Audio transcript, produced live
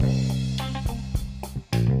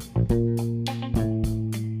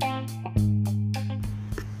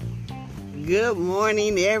Good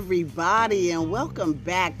morning, everybody, and welcome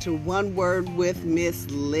back to One Word with Miss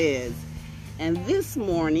Liz. And this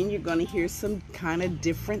morning, you're going to hear some kind of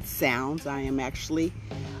different sounds. I am actually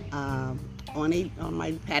on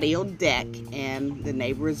my patio deck, and the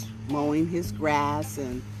neighbor is mowing his grass,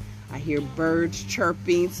 and I hear birds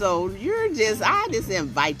chirping. So I just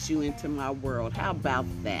invite you into my world. How about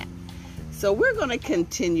that? So we're going to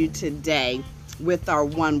continue today with our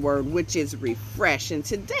one word, which is refresh. And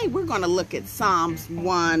today we're going to look at Psalms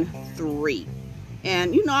 1:3.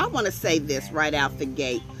 And I want to say this right out the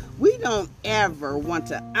gate. We don't ever want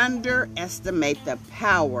to underestimate the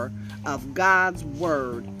power of God's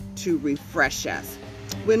word to refresh us.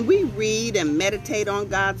 When we read and meditate on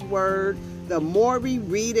God's word, the more we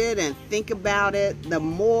read it and think about it, the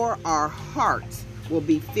more our hearts will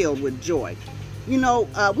be filled with joy. We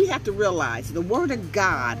have to realize the word of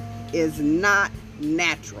God is not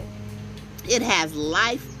natural. It has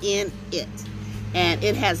life in it, and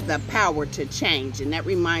it has the power to change. And that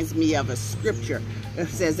reminds me of a scripture. It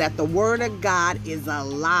says that the word of God is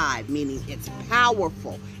alive, meaning it's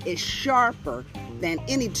powerful, it's sharper than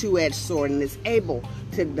any two-edged sword, and is able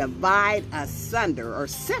to divide asunder or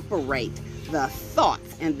separate the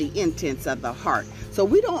thoughts and the intents of the heart. So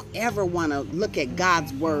we don't ever want to look at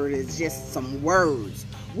God's word as just some words.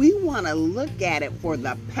 We want to look at it for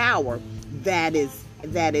the power that it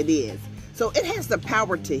is. So it has the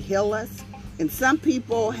power to heal us. And some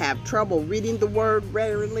people have trouble reading the word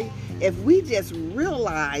regularly. If we just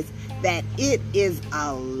realize that it is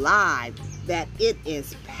alive, that it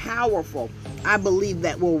is powerful, I believe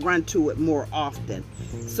that we'll run to it more often.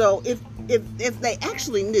 So if they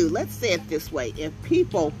actually knew, let's say it this way, if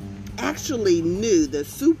people actually knew the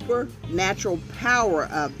supernatural power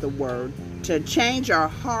of the word to change our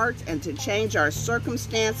hearts and to change our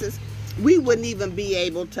circumstances, we wouldn't even be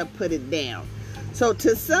able to put it down. So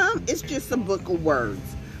to some, it's just a book of words,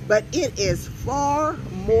 but it is far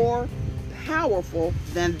more powerful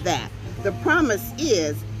than that. The promise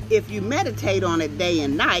is, if you meditate on it day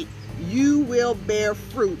and night, you will bear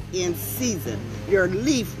fruit in season. Your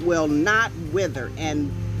leaf will not wither,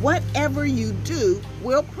 and whatever you do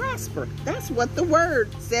will prosper. That's what the word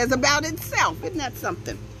says about itself. Isn't that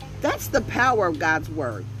something? That's the power of God's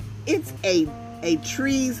word. It's a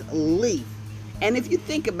tree's leaf. And if you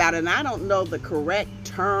think about it, and I don't know the correct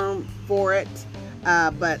term for it,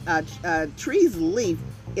 but a tree's leaf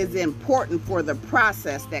is important for the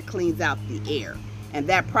process that cleans out the air. And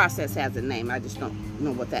that process has a name. I just don't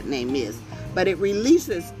know what that name is. But it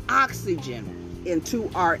releases oxygen into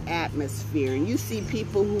our atmosphere. And you see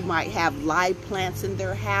people who might have live plants in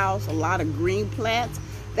their house, a lot of green plants.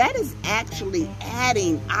 That is actually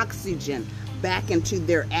adding oxygen back into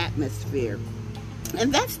their atmosphere.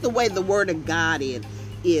 And that's the way the word of God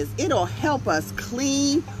is. It'll help us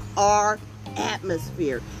clean our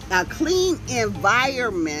atmosphere. A clean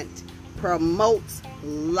environment promotes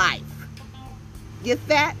life. Get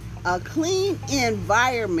that? A clean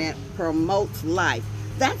environment promotes life.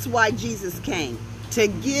 That's why Jesus came, to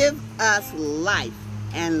give us life,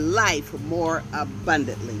 and life more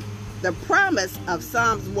abundantly. The promise of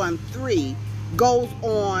Psalms 1:3 goes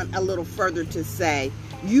on a little further to say,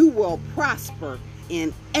 you will prosper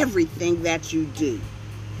in everything that you do.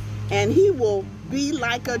 And he will be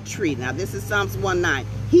like a tree. Now this is Psalms 1:9.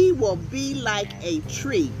 He will be like a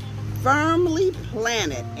tree, firmly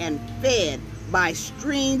planted and fed by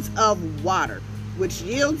streams of water, which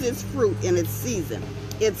yields its fruit in its season.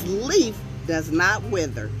 Its leaf does not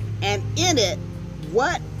wither, and in it,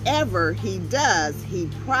 whatever he does, he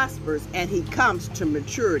prospers, and he comes to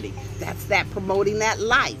maturity. That's that promoting that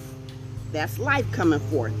life. That's life coming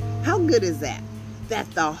forth. How good is that? That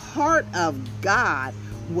the heart of God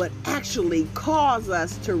would actually cause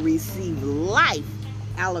us to receive life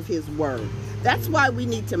out of his word. That's why we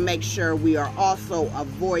need to make sure we are also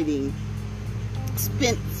avoiding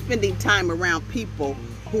spending time around people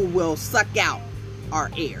who will suck out our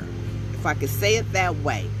air, if I could say it that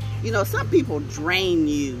way. Some people drain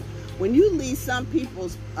you. When you leave some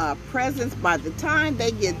people's presence, by the time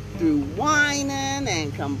they get through whining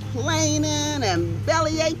and complaining and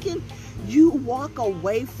belly aching, you walk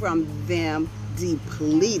away from them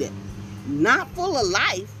depleted, not full of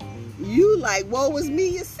life. You like, woe is me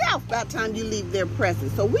yourself by the time you leave their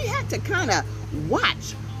presence. So we have to kind of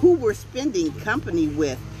watch who we're spending company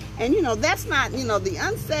with. And that's not, the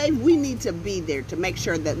unsaved, we need to be there to make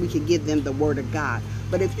sure that we can give them the word of God.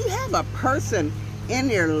 But if you have a person in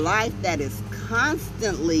your life that is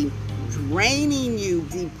constantly draining you,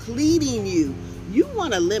 depleting you, you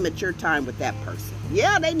want to limit your time with that person.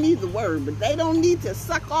 Yeah, they need the word, but they don't need to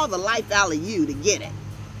suck all the life out of you to get it.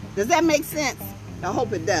 Does that make sense? I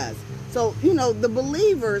hope it does. So, the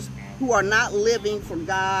believers who are not living for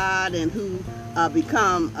God and who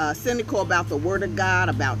become cynical about the Word of God,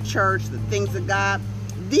 about church, the things of God,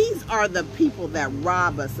 these are the people that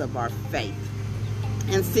rob us of our faith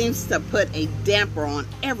and seems to put a damper on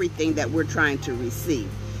everything that we're trying to receive.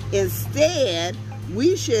 Instead,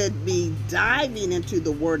 we should be diving into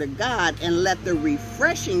the Word of God and let the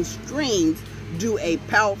refreshing streams do a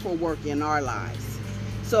powerful work in our lives.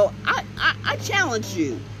 So I challenge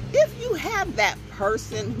you, if you have that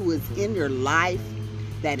person who is in your life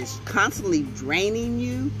that is constantly draining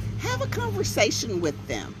you, have a conversation with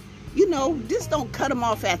them. Just don't cut them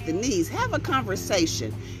off at the knees. Have a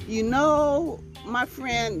conversation. My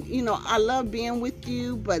friend, I love being with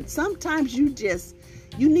you, but sometimes you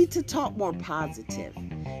need to talk more positive.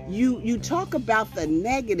 You talk about the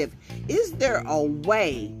negative. Is there a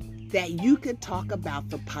way that you could talk about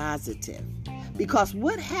the positive? Because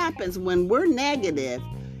what happens when we're negative,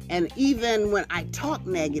 and even when I talk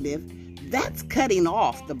negative, that's cutting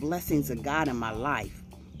off the blessings of God in my life.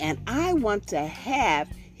 And I want to have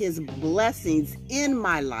His blessings in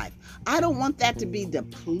my life. I don't want that to be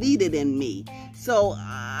depleted in me. So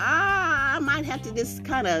I might have to just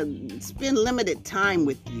kind of spend limited time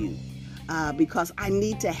with you because I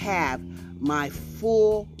need to have my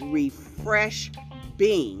full refreshed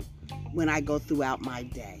being when I go throughout my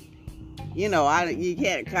day. You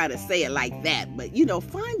can't kind of say it like that, but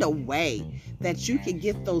find a way that you can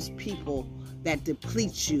get those people that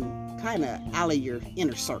deplete you kind of out of your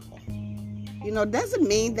inner circle. Doesn't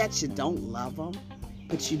mean that you don't love them,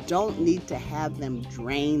 but you don't need to have them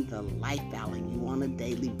drain the life out of you on a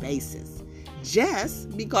daily basis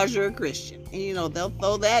just because you're a Christian. And they'll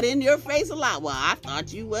throw that in your face a lot. Well, I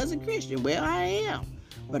thought you was a Christian. Well, I am.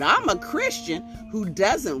 But I'm a Christian who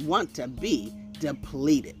doesn't want to be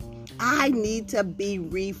depleted. I need to be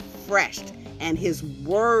refreshed, and His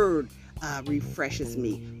Word refreshes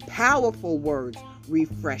me. Powerful words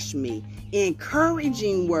refresh me.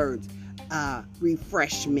 Encouraging words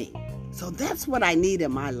refresh me. So that's what I need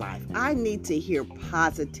in my life. I need to hear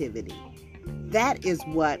positivity. That is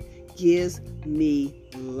what gives me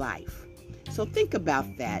life. So think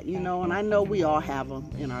about that, and I know we all have them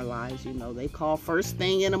in our lives. They call first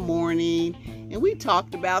thing in the morning. And we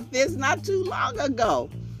talked about this not too long ago,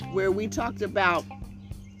 where we talked about,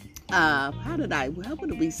 what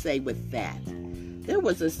did we say with that? There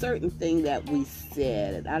was a certain thing that we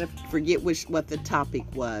said. I forget what the topic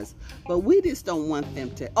was, but we just don't want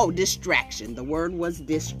them to, distraction. The word was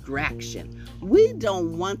distraction. We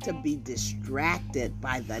don't want to be distracted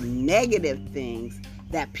by the negative things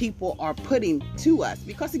that people are putting to us,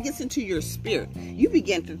 because it gets into your spirit. You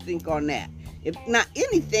begin to think on that. If not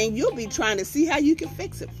anything, you'll be trying to see how you can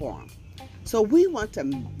fix it for them. So we want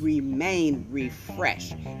to remain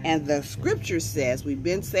refreshed. And the scripture says, we've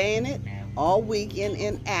been saying it all week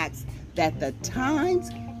in Acts, that the times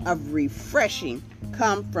of refreshing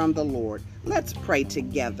come from the Lord. Let's pray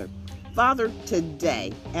together. Father,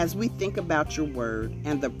 today, as we think about your word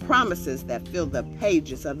and the promises that fill the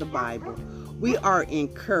pages of the Bible, we are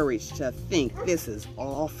encouraged to think this is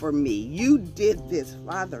all for me. You did this,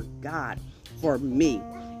 Father God, for me.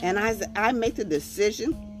 And as I make the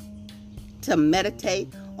decision to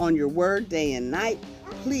meditate on your word day and night,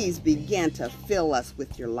 please begin to fill us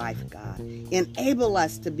with your life, God. Enable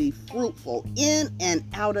us to be fruitful in and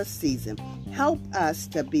out of season. Help us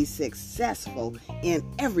to be successful in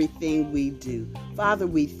everything we do. Father,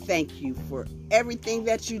 we thank you for everything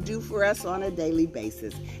that you do for us on a daily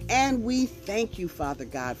basis. And we thank you, Father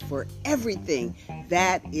God, for everything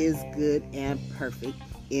that is good and perfect.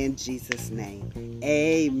 In Jesus' name,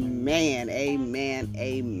 amen, amen,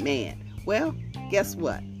 amen. Well, guess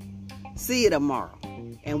what? See you tomorrow.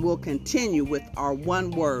 And we'll continue with our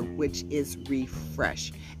one word, which is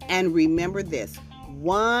refresh. And remember this,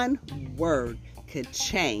 one word could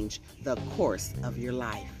change the course of your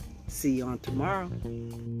life. See you on tomorrow.